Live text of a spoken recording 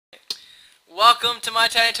Welcome to my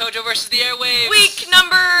tiny ToJo versus the Airwaves. Week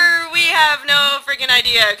number, we have no freaking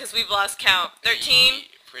idea because we've lost count. 13,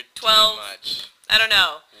 Pretty 12, much. I don't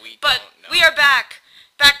know. We But don't know. we are back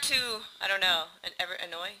to, I don't know,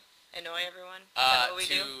 annoy everyone. Is that what we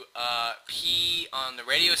do? Pee on the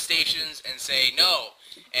radio stations and say no,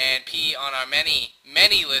 and pee on our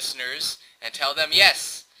many listeners and tell them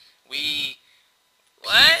yes, we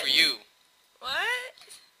What? pee for you. What?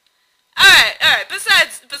 Alright,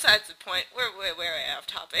 besides the point, we're way off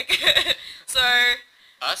topic. So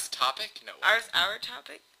Us topic? No. our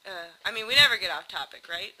topic? I mean, we never get off topic,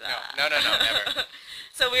 right? No, never.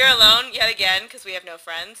 So we are alone yet again because we have no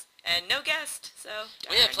friends and no guest. So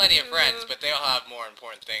We have plenty of friends, but they all have more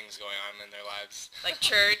important things going on in their lives. like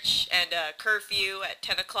church and curfew at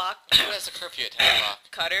 10 o'clock. Who has a curfew at 10 o'clock?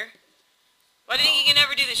 Cutter. Why do you think he can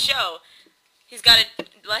never do the show? He's got to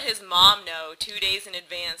let his mom know 2 days in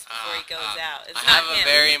advance before he goes out. It's I not have him. a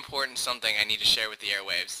very important something I need to share with the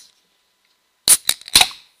Airwaves.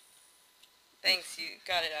 Thanks, you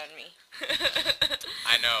got it on me.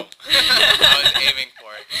 I know. I was aiming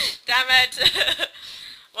for it. Damn it.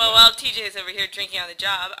 Well, while TJ's over here drinking on the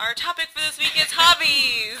job, our topic for this week is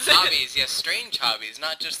hobbies. Hobbies, yes, strange hobbies,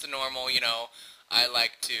 not just the normal, I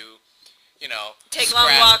like to, Take long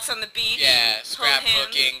walks on the beach. Yeah, hold hands.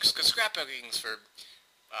 scrapbooking, because scrapbooking's for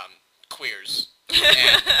queers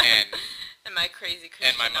and And my crazy Christian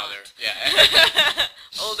and my aunt. mother, yeah.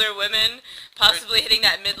 Older women, possibly hitting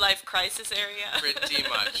that midlife crisis area. Pretty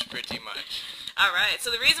much. Alright, so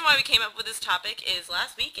the reason why we came up with this topic is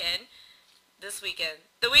the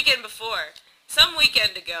weekend before, some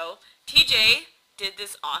weekend ago, TJ did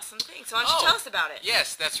this awesome thing. So why don't you tell us about it?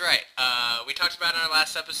 Yes, that's right. We talked about it in our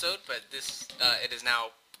last episode, but it is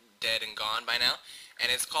now dead and gone by now.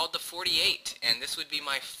 And it's called the 48, and this would be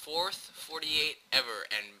my fourth 48 ever,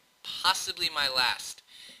 and possibly my last,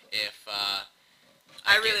 if,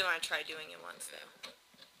 I really want to try doing it once, though.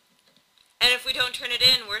 And if we don't turn it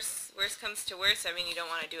in, worst comes to worst, I mean, you don't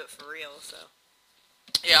want to do it for real, so.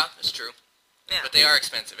 Yeah, that's true. Yeah. But they are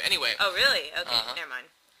expensive. Anyway. Oh, really? Okay, never mind.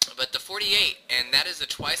 But the 48, and that is a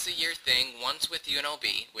twice-a-year thing, once with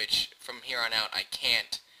UNLV, which from here on out I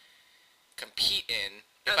can't compete in.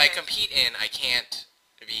 If I compete in, I can't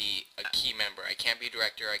be a key member. I can't be a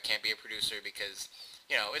director. I can't be a producer because,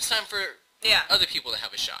 it's time for other people to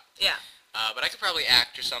have a shot. Yeah. But I could probably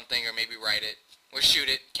act or something, or maybe write it, or shoot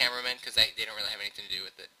it, cameraman, because they don't really have anything to do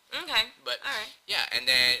with it. Okay. But, all right. Yeah, and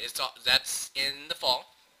then that's in the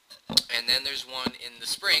fall, and then there's one in the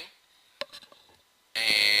spring,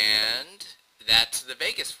 and that's the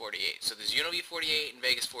Vegas 48. So there's UNLV 48 and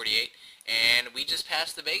Vegas 48, and we just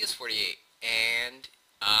passed the Vegas 48, and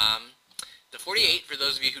the 48, for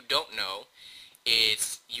those of you who don't know,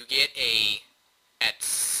 is you get at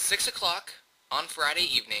 6 o'clock on Friday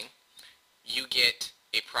evening, you get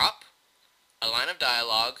a prop, a line of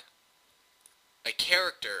dialogue, a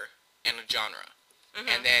character, and a genre.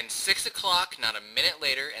 And then 6 o'clock, not a minute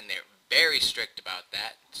later, and they're very strict about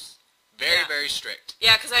that. Very strict.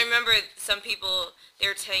 Yeah, because I remember some people, they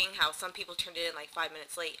were saying how some people turned it in like 5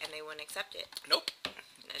 minutes late and they wouldn't accept it. Nope.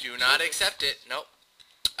 Do not accept it. Nope.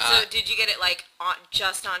 So did you get it like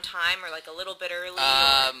just on time or like a little bit early?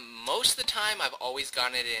 Most of the time I've always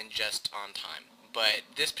gotten it in just on time. But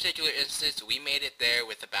this particular instance, we made it there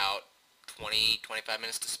with about 25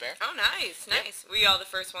 minutes to spare. Oh, nice. Were you all the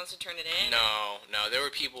first ones to turn it in? No. There were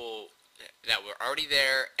people that were already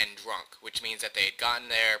there and drunk, which means that they had gotten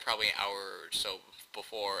there probably an hour or so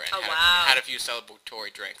before and had a few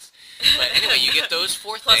celebratory drinks. But anyway, you get those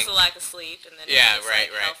four things. Plus the lack of sleep, and then right.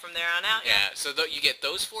 From there on out. Yeah, so you get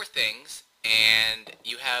those four things, and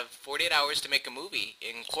you have 48 hours to make a movie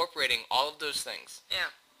incorporating all of those things.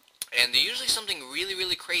 Yeah. And they're usually something really,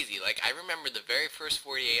 really crazy. Like, I remember the very first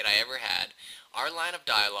 48 I ever had, our line of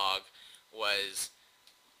dialogue was,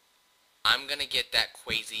 I'm gonna get that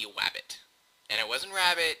quazy wabbit. And it wasn't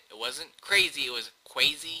rabbit, it wasn't crazy, it was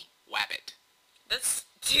quazy wabbit. That's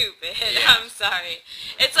stupid. Yeah. I'm sorry.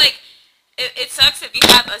 It's like, it sucks if you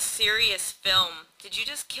have a serious film. Did you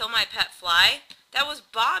just kill my pet fly? That was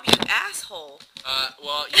Bob, you asshole.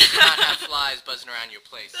 Well, you cannot have flies buzzing around your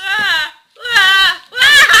place.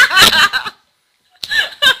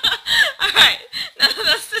 Alright, now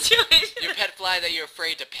the situation. Your pet fly that you're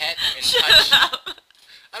afraid to pet and Shut touch. up.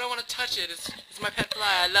 I don't want to touch it. It's my pet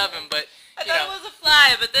fly. I love him, but I thought it was a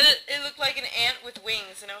fly, but then it looked like an ant with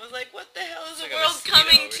wings, and I was like, what the hell is the world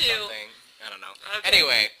coming to? I don't know. Okay.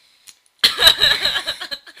 Anyway.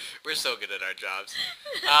 We're so good at our jobs.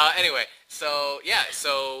 Anyway, so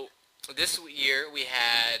this year we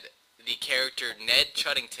had the character Ned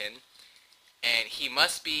Chuddington, and he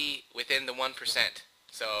must be within the 1%.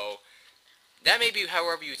 So That may be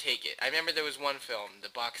however you take it. I remember there was one film, the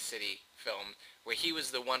Box City film, where he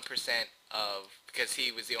was the 1% of, because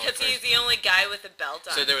he was the only Because he's the only guy with a belt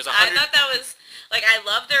on. So there was I thought that was, like, I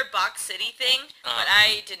love their Box City thing, but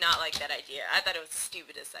I did not like that idea. I thought it was the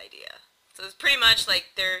stupidest idea. So it's pretty much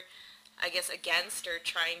like they're, I guess, against or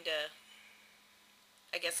trying to,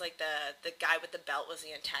 I guess, like, the guy with the belt was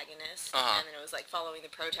the antagonist, and then it was, like, following the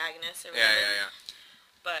protagonist or whatever. Yeah.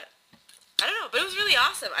 But I don't know, but it was really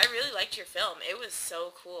awesome. I really liked your film. It was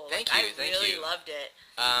so cool. Thank I you. really loved it.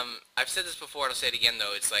 I've said this before, and I'll say it again,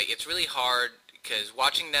 though. It's like, it's really hard, because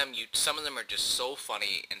watching them, some of them are just so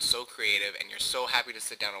funny and so creative, and you're so happy to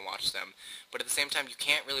sit down and watch them. But at the same time, you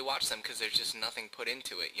can't really watch them because there's just nothing put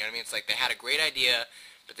into it. You know what I mean? It's like they had a great idea,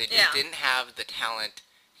 but they just didn't have the talent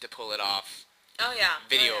to pull it off. Oh, yeah.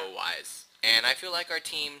 Video-wise. And I feel like our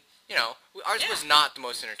team, you know, ours was not the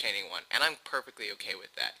most entertaining one, and I'm perfectly okay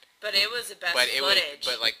with that. But it was the best footage.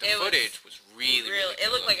 The footage was really good.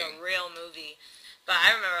 It looked like a real movie. But I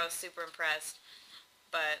remember I was super impressed.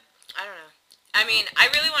 But, I don't know. I mean, I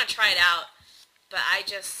really want to try it out. But I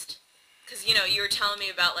just, because, you know, you were telling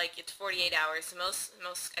me about, like, it's 48 hours. So most,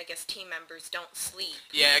 I guess, team members don't sleep.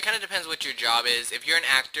 Yeah, it kind of depends what your job is. If you're an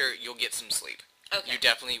actor, you'll get some sleep. Okay. You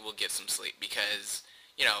definitely will get some sleep because,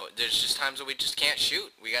 you know, there's just times where we just can't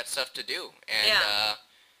shoot. We got stuff to do. And,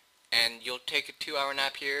 and you'll take a 2-hour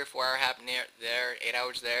nap here, 4-hour nap there, 8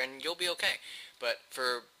 hours there, and you'll be okay. But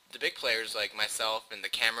for the big players like myself and the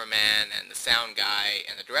cameraman and the sound guy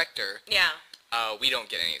and the director, we don't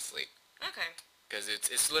get any sleep. Okay. Because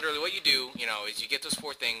it's literally what you do, you know, is you get those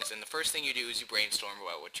 4 things, and the first thing you do is you brainstorm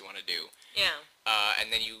about what you want to do. Yeah.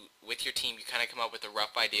 And then you, with your team, you kind of come up with a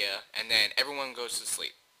rough idea, and then everyone goes to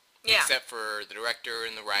sleep. Yeah. Except for the director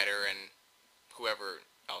and the writer and whoever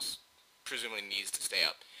else presumably needs to stay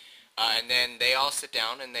up. And then they all sit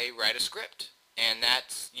down and they write a script. And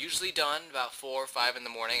that's usually done about 4 or 5 in the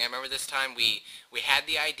morning. I remember this time we had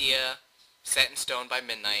the idea set in stone by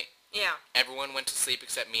midnight. Yeah. Everyone went to sleep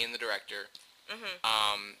except me and the director.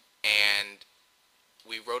 Mm-hmm. And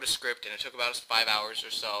we wrote a script, and it took about 5 hours or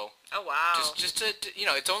so. Oh, wow. Just to, you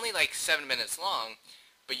know, it's only like 7 minutes long,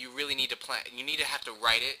 but you really need to plan. You need to have to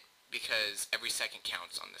write it because every second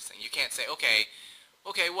counts on this thing. You can't say, okay,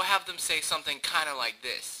 we'll have them say something kind of like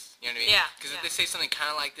this. You know what I mean? Yeah. Because if they say something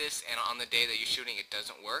kind of like this, and on the day that you're shooting it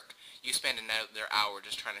doesn't work, you spend another hour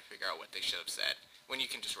just trying to figure out what they should have said, when you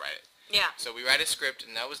can just write it. Yeah. So we write a script,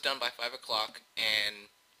 and that was done by 5 o'clock,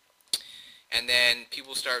 and then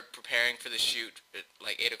people start preparing for the shoot at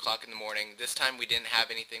like 8 o'clock in the morning. This time we didn't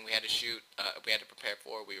have anything we had to shoot, we had to prepare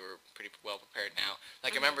for. We were pretty well prepared now.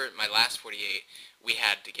 Like, I remember my last 48, we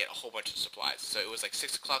had to get a whole bunch of supplies. So it was like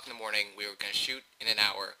 6 o'clock in the morning, we were going to shoot in an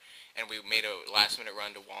hour, and we made a last-minute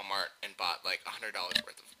run to Walmart and bought like $100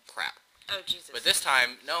 worth of crap. Oh, Jesus. But this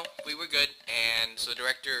time, no, we were good, and so the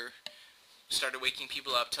director started waking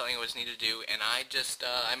people up, telling us what we needed to do, and I just,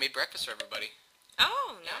 I made breakfast for everybody.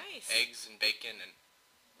 Oh, nice. Eggs and bacon and...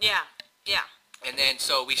 Yeah. And then,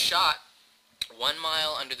 so we shot 1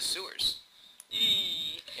 mile under the sewers.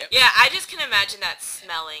 Yep. Yeah, I just can imagine that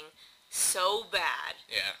smelling so bad.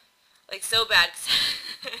 Yeah. Like, so bad.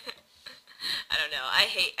 I don't know. I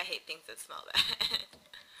hate things that smell bad.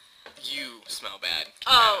 You smell bad.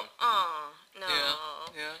 No.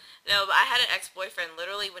 Yeah. No, but I had an ex-boyfriend,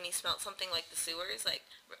 literally, when he smelled something like the sewers, like,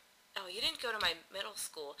 oh, you didn't go to my middle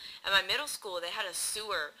school. At my middle school, they had a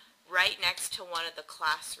sewer right next to one of the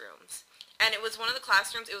classrooms. And it was one of the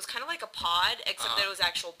classrooms, it was kind of like a pod, except that it was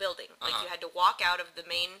actual building. Like, you had to walk out of the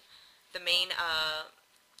main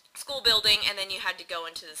school building, and then you had to go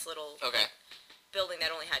into this little building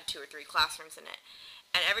that only had 2 or 3 classrooms in it.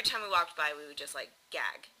 And every time we walked by, we would just, like,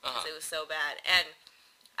 gag, because it was so bad. And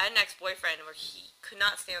I had an ex-boyfriend where he could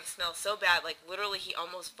not stand the smell so bad, like, literally he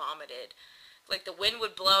almost vomited. Like, the wind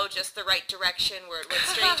would blow just the right direction where it went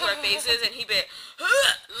straight into our faces, and he'd be,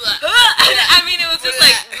 I mean, it was just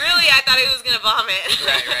like, really, I thought he was going to vomit.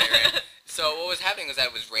 Right. So what was happening was that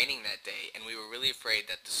it was raining that day, and we were really afraid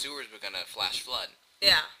that the sewers were going to flash flood.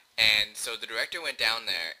 Yeah. And so the director went down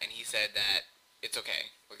there, and he said that it's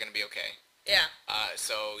okay, we're going to be okay. Yeah.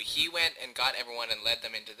 So he went and got everyone and led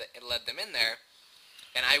them in there.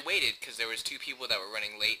 And I waited because there was 2 people that were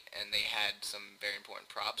running late, and they had some very important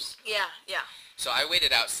props. Yeah. So I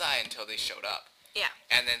waited outside until they showed up. Yeah.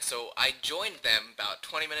 And then so I joined them about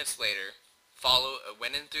 20 minutes later,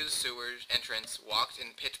 went in through the sewers entrance, walked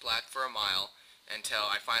in pitch black for a mile until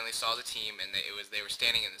I finally saw the team, and they were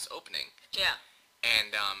standing in this opening. Yeah.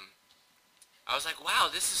 And I was like, wow,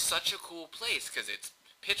 this is such a cool place because it's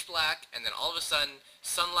pitch black, and then all of a sudden,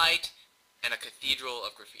 sunlight and a cathedral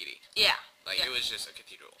of graffiti. Yeah. Like, it was just a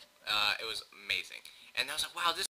cathedral. It was amazing. And I was like, wow, this